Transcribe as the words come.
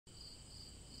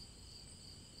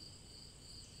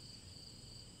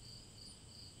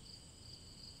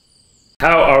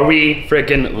How are we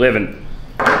freaking living?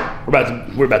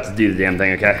 We're about to do the damn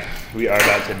thing, okay? We are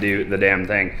about to do the damn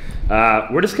thing.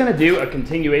 We're just gonna do a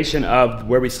continuation of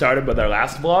where we started with our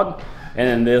last vlog, and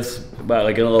then this, about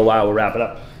like in a little while, we'll wrap it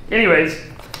up. Anyways,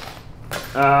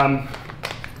 yeah,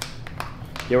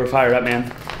 we're fired up,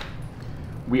 man.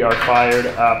 We are fired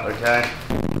up, okay?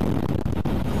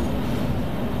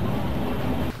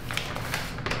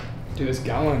 Dude, this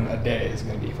gallon a day is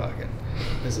gonna be fucking,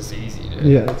 this is easy, dude.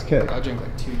 Yeah, it's okay. I'll drink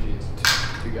like 2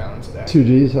 gallons a day. 2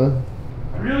 G's, huh?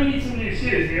 I really need some new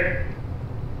shoes here.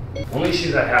 Only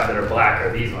shoes I have that are black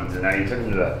are these ones, and I took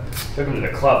them to the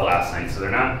club last night, so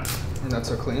they're not. They're not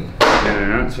so clean? Yeah, they're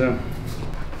not, so.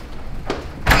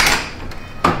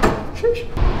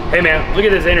 Hey man, look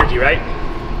at this energy, right?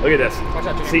 Look at this. Watch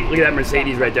out, See, look at that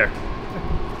Mercedes right there.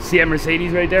 See that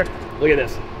Mercedes right there? Look at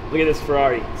this. Look at this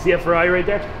Ferrari. See that Ferrari right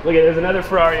there? Look at, there's another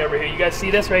Ferrari over here. You guys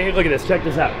see this right here? Look at this, check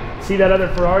this out. See that other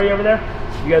Ferrari over there?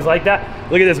 You guys like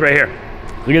that? Look at this right here.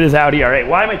 Look at this Audi R8.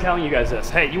 Why am I telling you guys this?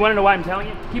 Hey, you wanna know why I'm telling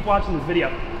you? Keep watching this video.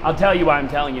 I'll tell you why I'm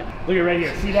telling you. Look at right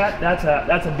here, see that? That's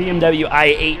a BMW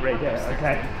i8 right there,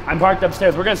 okay? I'm parked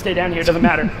upstairs. We're gonna stay down here, it doesn't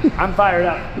matter. I'm fired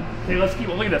up. Okay, let's keep,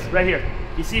 look at this right here.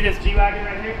 You see this G-Wagon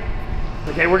right here?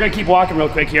 Okay, we're gonna keep walking real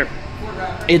quick here.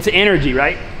 It's energy,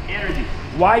 right? Energy.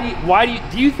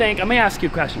 Do you think, let me ask you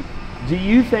a question. Do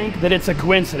you think that it's a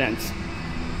coincidence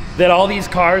that all these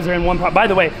cars are in one part? By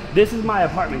the way, this is my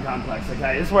apartment complex,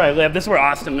 okay? This is where I live. This is where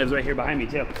Austin lives right here behind me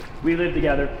too. We live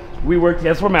together, we work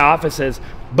together. That's where my office is.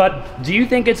 But do you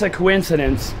think it's a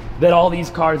coincidence that all these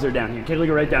cars are down here? Okay, look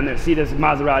right down there. See this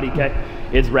Maserati, okay?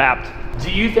 It's wrapped. Do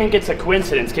you think it's a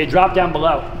coincidence? Okay, drop down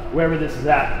below, wherever this is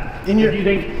at.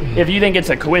 If you think it's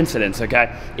a coincidence,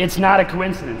 okay? It's not a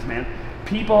coincidence, man.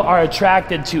 People are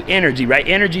attracted to energy, right?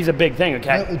 Energy is a big thing,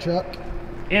 okay? Bentley truck.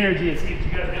 Energy is huge.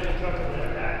 You got a Bentley truck over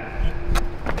there,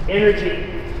 okay?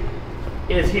 Energy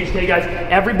is huge. Okay, guys,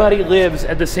 everybody lives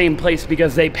at the same place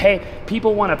because they pay.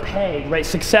 People want to pay, right?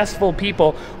 Successful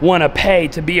people want to pay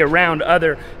to be around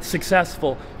other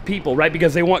successful people, right?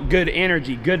 Because they want good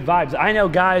energy, good vibes. I know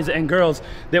guys and girls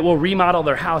that will remodel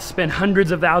their house, spend hundreds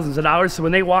of thousands of dollars, so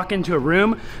when they walk into a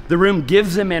room, the room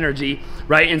gives them energy,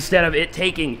 right? Instead of it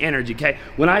taking energy, okay?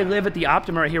 When I live at the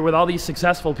Optima right here with all these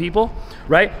successful people,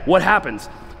 right? What happens?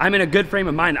 I'm in a good frame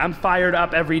of mind. I'm fired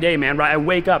up every day, man, right? I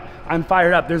wake up, I'm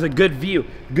fired up. There's a good view,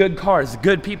 good cars,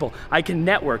 good people. I can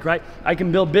network, right? I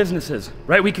can build businesses,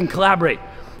 right? We can collaborate.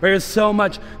 Right? There's so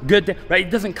much good thing, right? It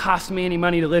doesn't cost me any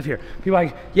money to live here. People are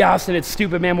like, yeah, Austin, it's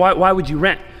stupid, man. Why would you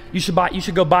rent? You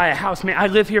should go buy a house, man. I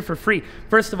live here for free.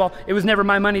 First of all, it was never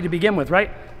my money to begin with,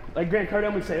 right? Like Grant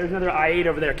Cardone would say, there's another i8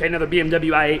 over there, okay? Another BMW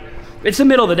i8. It's the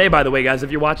middle of the day, by the way, guys, if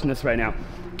you're watching this right now.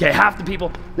 Okay, half the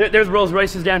people, there's Rolls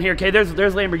Royces down here, okay? There's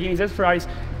Lamborghinis, there's Ferraris,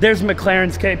 there's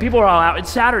McLarens, okay? People are all out.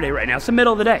 It's Saturday right now. It's the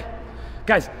middle of the day.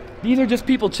 Guys, these are just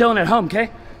people chilling at home,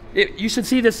 okay? You should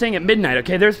see this thing at midnight,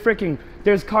 okay?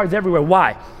 There's cars everywhere.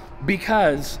 Why?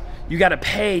 Because you gotta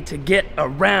pay to get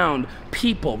around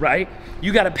people, right?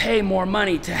 You gotta pay more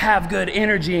money to have good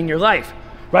energy in your life.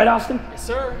 Right, Austin? Yes,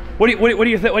 sir. What do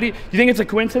you think? You think it's a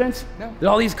coincidence? No. That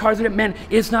all these cars are, man,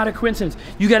 it's not a coincidence.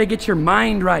 You gotta get your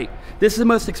mind right. This is the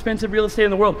most expensive real estate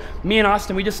in the world. Me and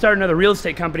Austin, we just started another real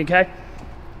estate company, okay?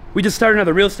 We just started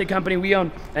another real estate company. We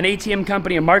own an ATM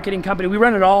company, a marketing company. We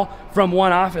run it all from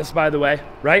one office, by the way,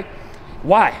 right?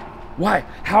 Why? Why?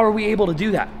 How are we able to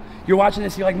do that? You're watching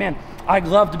this, you're like, man, I'd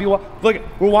love to be, look,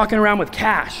 we're walking around with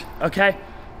cash, okay?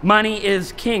 Money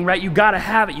is king, right? You gotta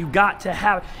have it, you got to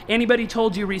have it. Anybody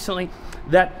told you recently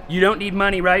that you don't need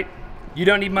money, right? You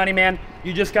don't need money, man.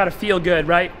 You just gotta feel good,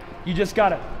 right? You just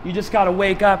gotta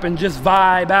wake up and just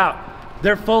vibe out.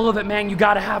 They're full of it, man. You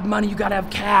gotta have money, you gotta have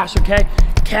cash, okay?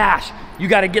 Cash. You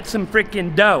gotta get some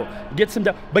freaking dough. Get some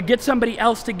dough, but get somebody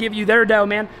else to give you their dough,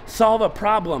 man. Solve a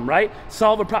problem, right?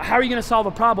 Solve a problem. How are you gonna solve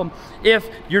a problem if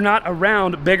you're not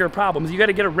around bigger problems? You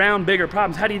gotta get around bigger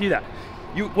problems. How do you do that?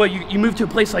 You move to a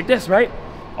place like this, right?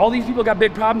 All these people got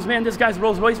big problems, man. This guy's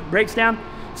Rolls Royce breaks down.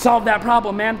 Solve that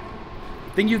problem, man.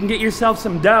 Then you can get yourself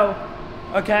some dough,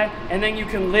 okay? And then you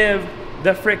can live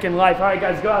the freaking life. All right,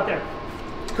 guys, go out there.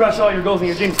 Crush all your goals and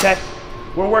your dreams, okay?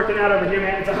 We're working out over here,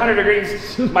 man. It's 100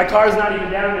 degrees. My car's not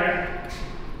even down there.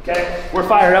 Okay? We're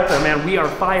fired up though, man. We are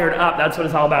fired up. That's what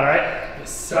it's all about, all right?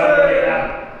 Yes,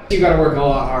 sir. You gotta work a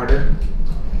lot harder.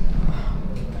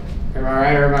 Am I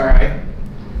right or am I right?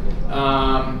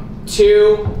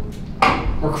 2,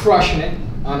 we're crushing it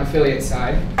on affiliate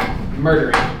side.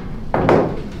 Murdering.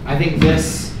 I think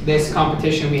this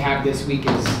competition we have this week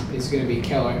is gonna be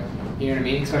killer. You know what I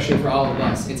mean? Especially for all of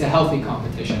us. It's a healthy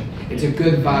competition. It's a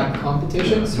good vibe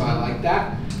competition, so I like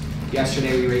that.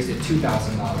 Yesterday we raised it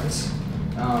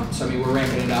 $2,000. So I mean, we're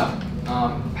ramping it up.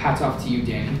 Hats off to you,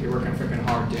 Danny. You're working freaking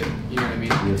hard, dude. You know what I mean?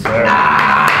 Yes, sir.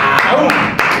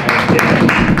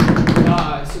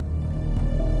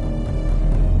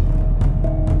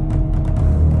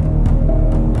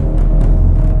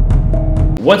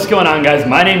 What's going on, guys?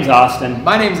 My name's Austin.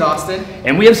 My name's Austin.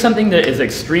 And we have something that is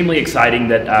extremely exciting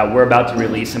that we're about to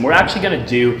release, and we're actually going to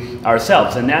do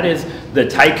ourselves, and that is the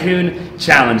Tycoon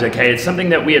Challenge, okay? It's something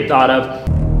that we had thought of.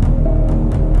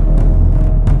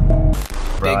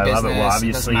 Bro, I love it. Well,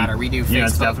 obviously, we do Facebook,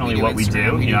 it's definitely what we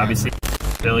do. You know, obviously,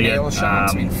 affiliate,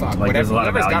 like there's a lot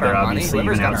of value there, obviously,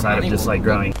 even outside of just like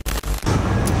growing.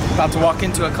 About to walk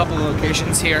into a couple of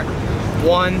locations here.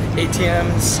 1,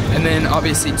 ATMs, and then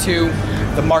obviously 2,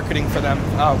 the marketing for them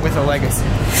with a legacy.